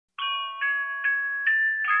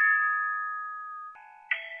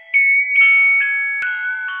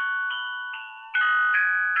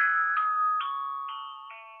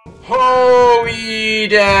Holy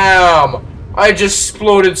damn! I just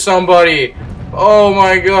exploded somebody. Oh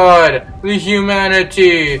my god. The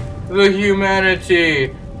humanity. The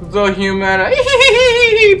humanity. The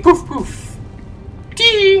humanity. Poof poof.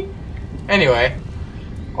 Tee. Anyway.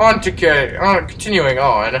 Continuing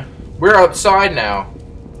on. We're outside now.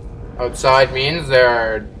 Outside means there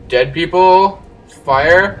are dead people,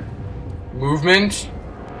 fire, movement.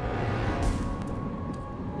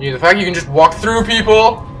 The fact you can just walk through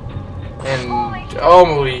people, and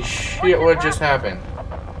holy shit, what just happened?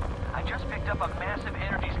 I just picked up a massive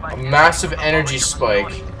energy spike. A massive energy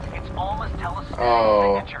spike.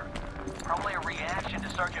 Oh. Probably a reaction to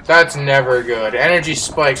Sergeant. That's never good. Energy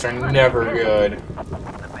spikes are never good.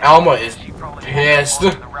 Alma is pissed.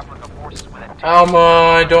 Alma,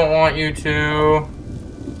 I don't want you to.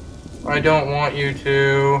 I don't want you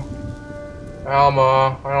to.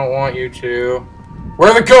 Alma, I don't want you to.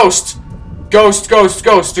 Where are the ghosts? Ghost, ghost,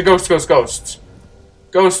 ghost, the ghost, ghost, ghosts.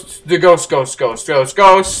 Ghost, the ghost, ghost, ghost, ghost,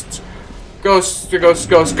 ghosts. Ghost, the ghost,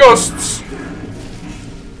 ghost, ghosts.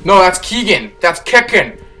 No, that's Keegan. That's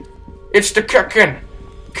Kekin. It's the Kekin.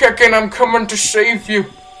 Kekin, I'm coming to save you.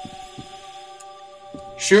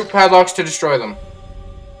 Shoot padlocks to destroy them.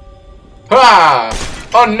 Ha!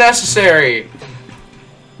 Unnecessary.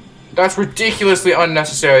 That's ridiculously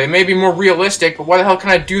unnecessary. It may be more realistic, but why the hell can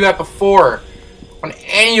I do that before? On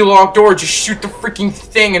any locked door, just shoot the freaking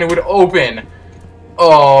thing and it would open.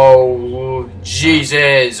 Oh,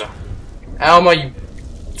 Jesus. Alma, you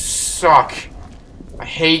suck. I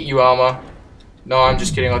hate you, Alma. No, I'm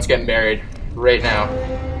just kidding. Let's get married. Right now.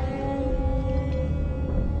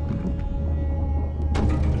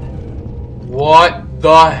 What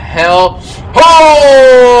the hell?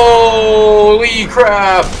 Holy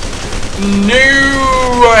crap!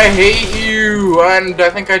 No, I hate you. And I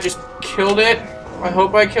think I just killed it. I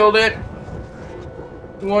hope I killed it.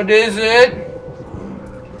 What is it?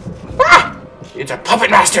 Ah! It's a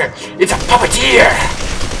puppet master! It's a puppeteer!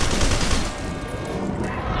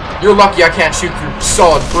 You're lucky I can't shoot through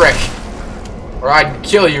solid brick. Or I'd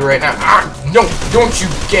kill you right now. Ah! No! Don't you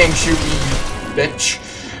gang shoot me, you bitch.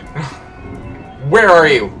 Where are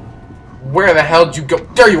you? Where the hell did you go?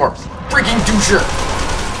 There you are! Freaking doucher!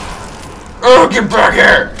 Oh, get back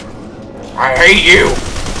here! I hate you!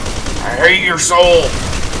 I hate your soul!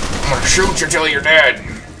 I'm gonna shoot you till you're dead.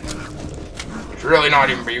 Should really not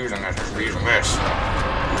even be using this, I should be using this.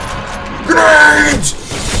 Grenades!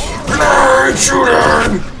 Grenade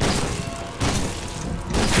shooting!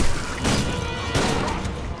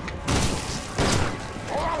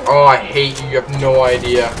 Oh, I hate you, you have no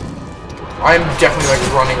idea. I'm definitely like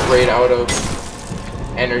running right out of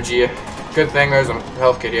energy. Good thing there's a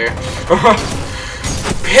health kit here.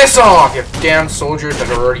 Piss off, you damn soldiers that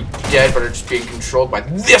are already dead but are just being controlled by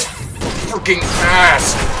this freaking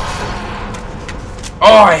ass.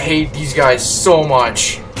 Oh, I hate these guys so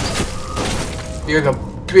much. They're the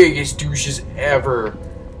biggest douches ever.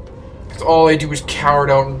 Because all they do is cower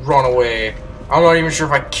out and run away. I'm not even sure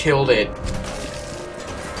if I killed it.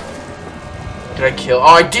 Did I kill? Oh,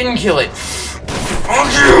 I didn't kill it. On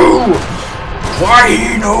you!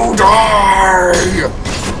 Why no die?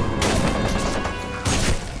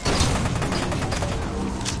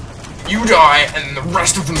 You die, and the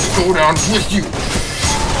rest of them go down with you.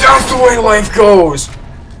 That's the way life goes.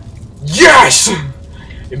 Yes!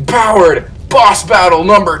 Empowered. Boss battle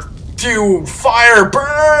number 2. Fire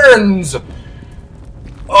burns.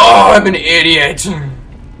 Oh, I'm an idiot.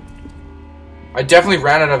 I definitely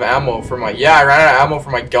ran out of ammo for my... Yeah, I ran out of ammo for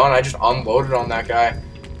my gun. I just unloaded on that guy.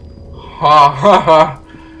 Ha ha ha.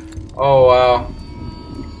 Oh, wow.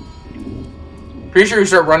 Pretty sure we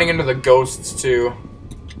start running into the ghosts, too.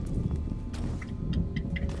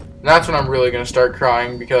 And that's when I'm really gonna start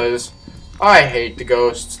crying, because I hate the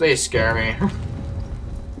ghosts. They scare me.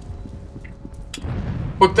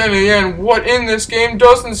 But then again, what in this game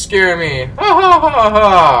doesn't scare me? Ha ha ha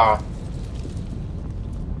ha!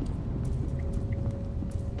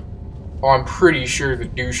 Oh, I'm pretty sure the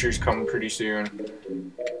douchers come pretty soon.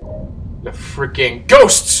 The freaking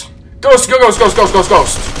ghosts! Ghost, go, ghost, ghost, ghost, ghost,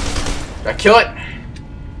 ghost! Did I kill it?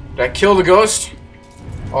 Did I kill the ghost?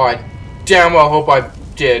 Oh, I damn well hope I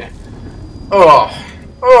did. Oh.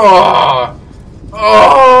 Oh.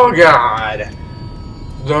 Oh, God.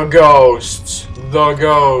 The ghosts. The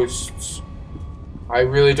ghosts. I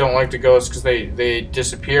really don't like the ghosts because they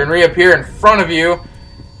disappear and reappear in front of you.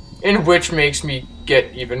 In which makes me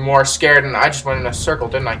get even more scared, and I just went in a circle,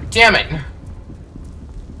 didn't I? Damn it!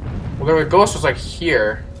 Well, the ghost was like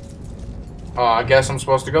here. I guess I'm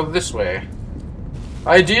supposed to go this way.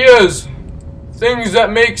 Ideas! Things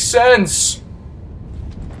that make sense!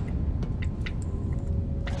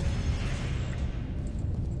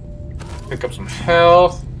 pick up some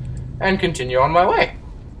health, and continue on my way.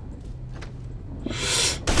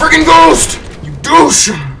 Freaking ghost! You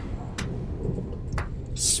douche!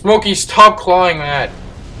 Smokey, stop clawing that.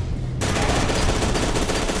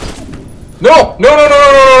 No! No, no, no,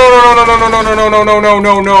 no, no, no, no, no, no, no,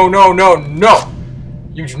 no, no, no, no, no!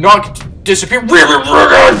 You do not get to disappear.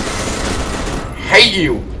 Hate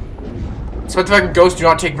you! Despite the fact that ghosts do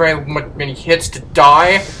not take very many hits to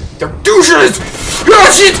die, they're douches!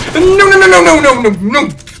 Ah, shit! No, no, no, no, no, no, no, no!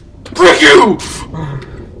 Frick you!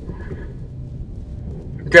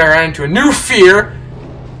 Okay, I ran into a new fear.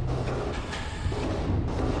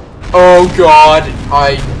 Oh god,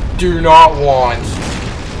 I do not want.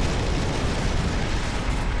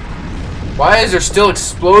 Why is there still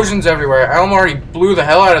explosions everywhere? I already blew the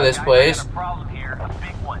hell out of this place.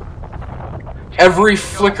 Every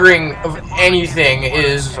flickering of anything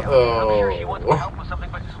is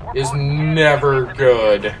never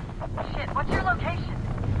good.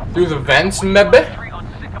 Through the vents, maybe?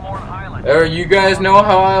 You guys know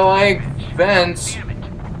how I like vents.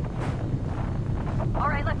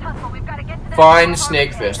 Find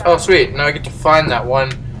Snakefist. Oh sweet, now I get to find that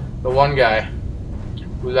the one guy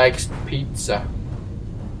who likes pizza.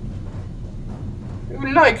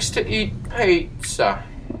 Who likes to eat pizza.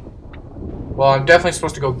 Well, I'm definitely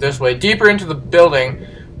supposed to go this way, deeper into the building,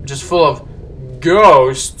 which is full of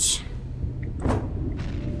ghosts.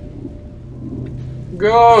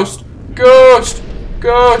 Ghost! Ghost!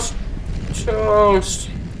 Ghost! Toast!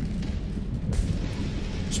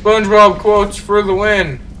 SpongeBob quotes for the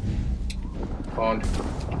win. Pond.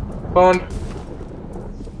 Pond.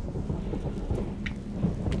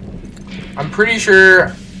 I'm pretty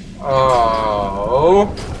sure...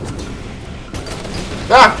 Oh...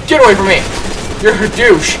 Ah! Get away from me! You're a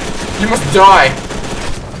douche! You must die!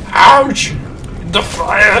 Ouch! The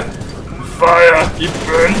fire! The fire! It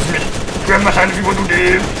burns me! Grab my hand if you want to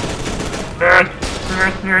live!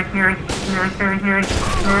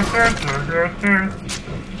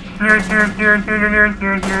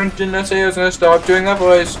 Didn't I say I was gonna stop doing that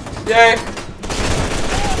voice? Yay!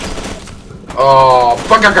 Oh,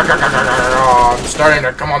 I'm starting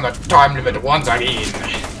to come on the time limit once again.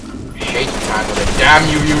 Hate time limit. Damn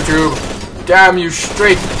you, YouTube! Damn you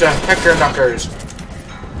straight to hecker knuckers!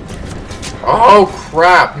 Oh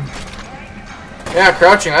crap! Yeah,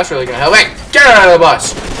 crouching. That's really gonna help. Hey, get out of the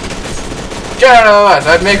bus! Get out of the bus!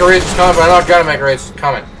 I'd make a racist comment, but I'm not gonna make a racist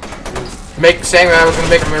comment. Saying that I was gonna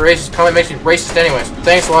make a racist comment makes me racist anyways.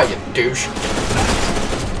 Thanks a lot, you douche.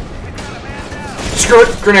 Screw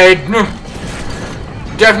it, grenade.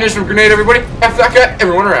 Definition of grenade, everybody. F that guy,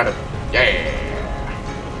 everyone around him. Yeah.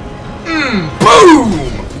 Boom!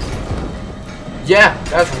 Yeah,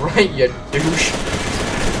 that's right, you douche.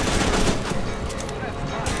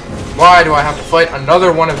 Why do I have to fight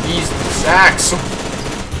another one of these sacks?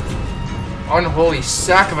 Unholy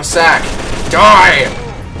sack of a sack. Die!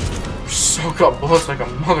 Soak up bullets like a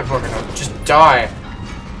motherfucker now. Just die.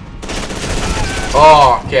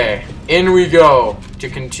 Oh, okay. In we go to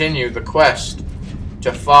continue the quest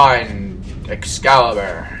to find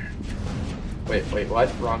Excalibur. Wait,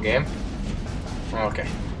 what? Wrong game? Oh, okay.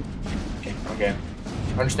 Okay.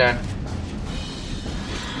 Understand.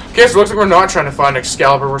 Okay, so it looks like we're not trying to find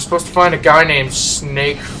Excalibur. We're supposed to find a guy named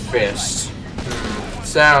Snakefist.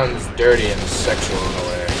 Sounds dirty and sexual in a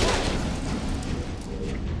way.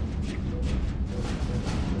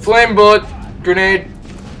 Flame bullet, grenade,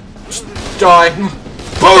 just die.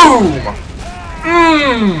 Boom!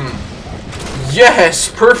 Yes,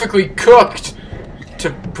 perfectly cooked to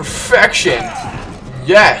perfection.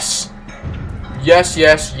 Yes. Yes,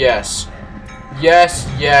 yes, yes. Yes,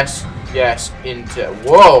 yes, yes. Intel.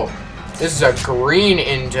 Whoa. This is a green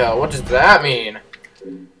intel. What does that mean?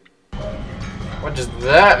 What does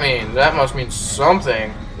that mean? That must mean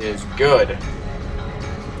something is good.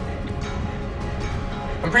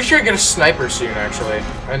 I'm pretty sure I get a sniper soon, actually.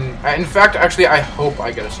 And in fact, actually, I hope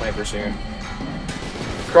I get a sniper soon.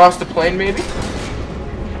 Across the plane, maybe?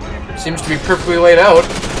 Seems to be perfectly laid out.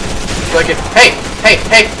 Like it. Hey! Hey!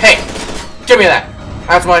 Hey! Hey! Give me that!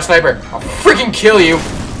 That's my sniper. I'll freaking kill you!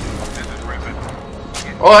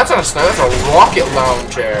 Oh, that's not a sniper. That's a rocket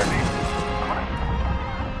launcher.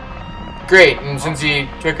 Great, and since he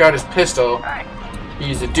took out his pistol,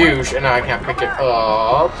 he's a douche, and now I can't pick it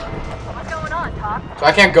up. So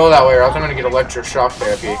I can't go that way, or else I'm gonna get electroshock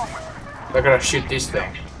therapy. They're gonna shoot this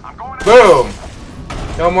thing. Boom!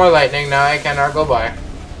 No more lightning, now I cannot go by.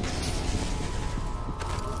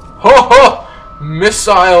 Ho ho!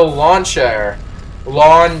 Missile launcher.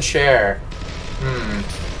 Lawn chair.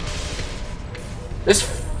 This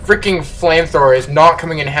freaking flamethrower is not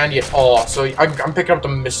coming in handy at all. So I'm picking up the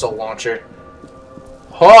missile launcher.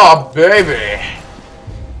 Oh, baby.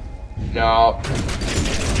 No.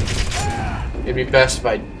 It'd be best if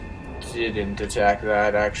I didn't attack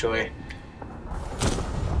that, actually.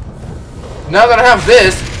 Now that I have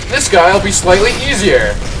this guy will be slightly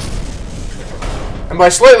easier. And by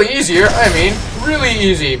slightly easier, I mean really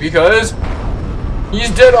easy, because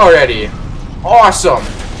he's dead already. Awesome.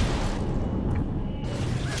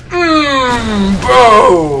 Boom.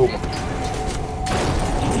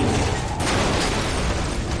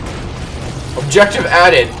 Objective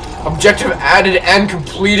added. Objective added and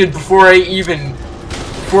completed before it even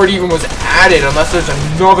was added, unless there's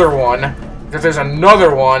another one. If there's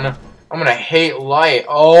another one, I'm gonna hate light.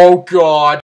 Oh god.